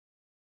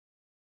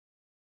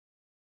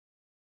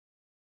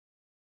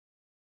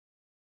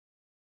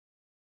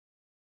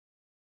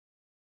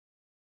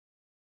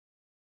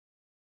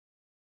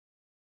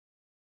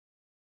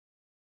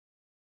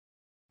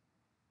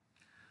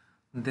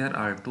There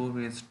are two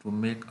ways to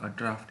make a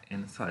draft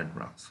in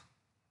SolidWorks.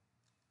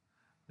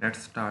 Let's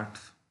start.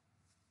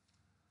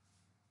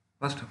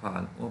 First of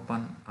all,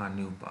 open a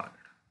new part.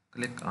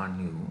 Click on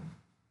New,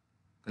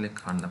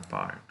 click on the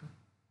part.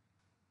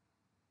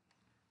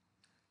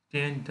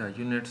 Change the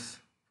units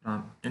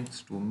from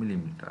inch to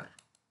millimeter.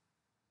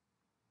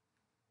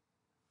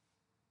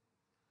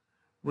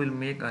 We'll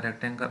make a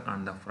rectangle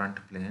on the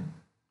front plane.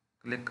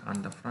 Click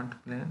on the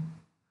front plane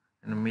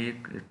and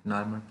make it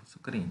normal to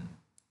screen.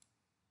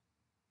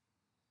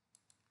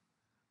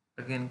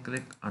 Again,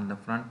 click on the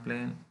front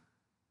plane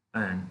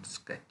and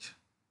sketch.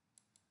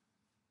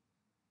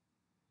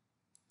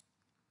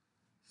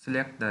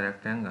 Select the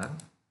rectangle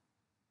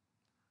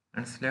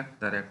and select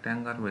the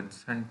rectangle with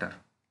center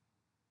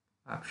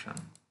option.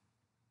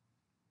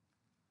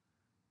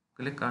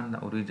 Click on the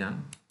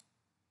origin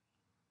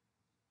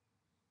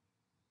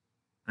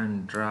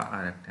and draw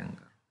a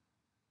rectangle.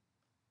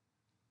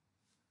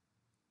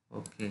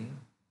 Okay.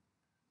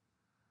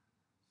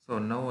 So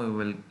now we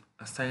will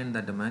assign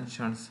the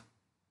dimensions.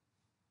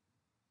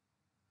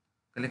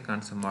 Click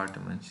on Smart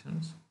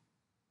Dimensions.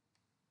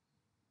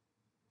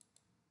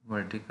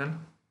 Vertical,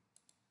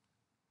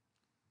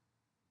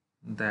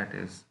 that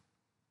is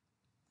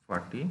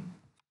 40.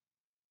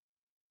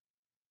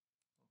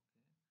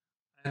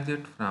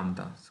 Exit from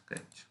the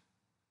sketch.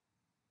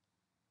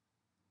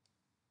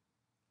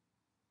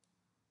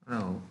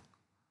 Now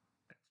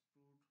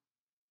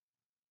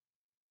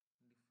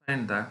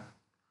define the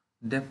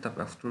depth of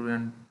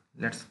extrusion.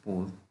 Let's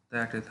suppose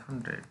that is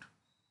 100,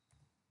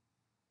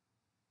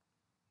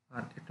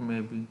 or it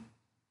may be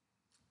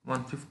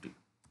 150.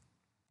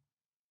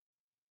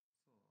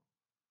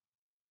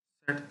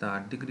 Set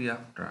the degree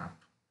of draft.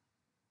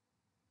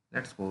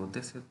 Let's suppose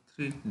this is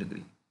 3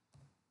 degree.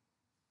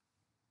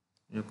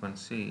 You can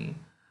see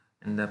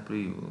in the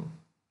preview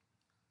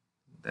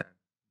that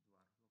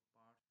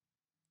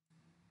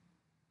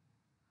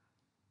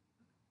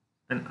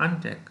and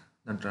uncheck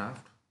the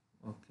draft.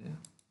 Okay,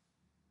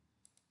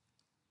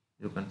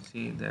 you can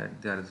see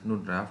that there is no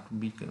draft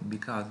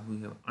because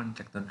we have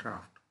unchecked the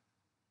draft.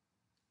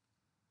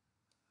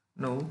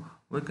 Now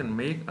we can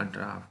make a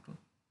draft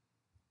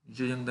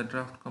using the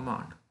draft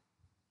command,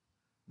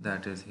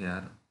 that is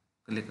here.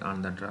 Click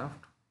on the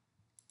draft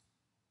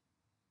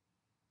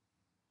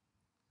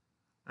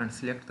and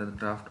select the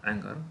draft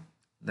angle,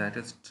 that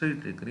is 3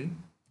 degree,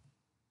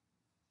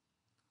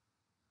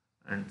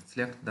 and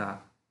select the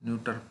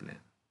neutral plane.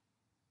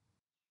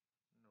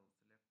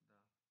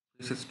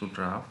 Now select the faces to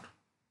draft.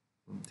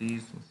 So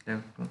these,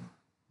 select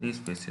these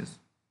faces.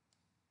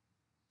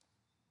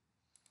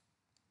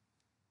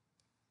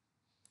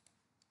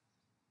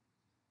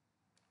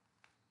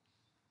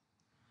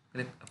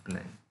 Click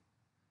apply.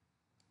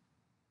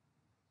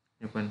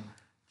 You can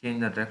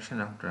change the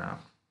direction of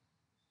draft.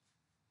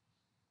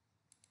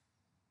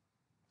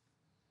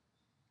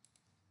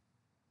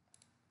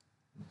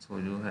 So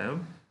you have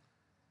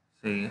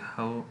see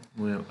how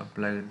we have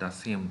applied the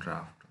same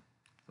draft.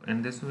 So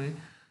in this way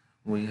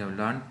we have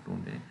learned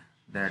today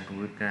that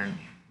we can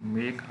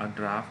make a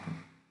draft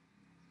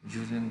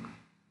using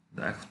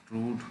the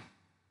extrude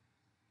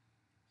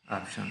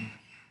option,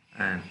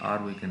 and or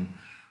we can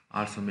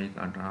also make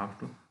a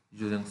draft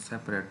using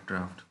separate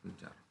draft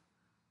feature.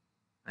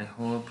 I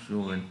hope you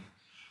will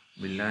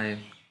be like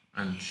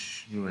and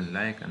you will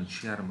like and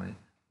share my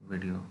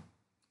video.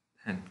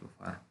 Thank you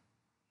for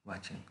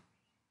watching.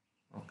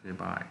 Okay,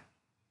 bye.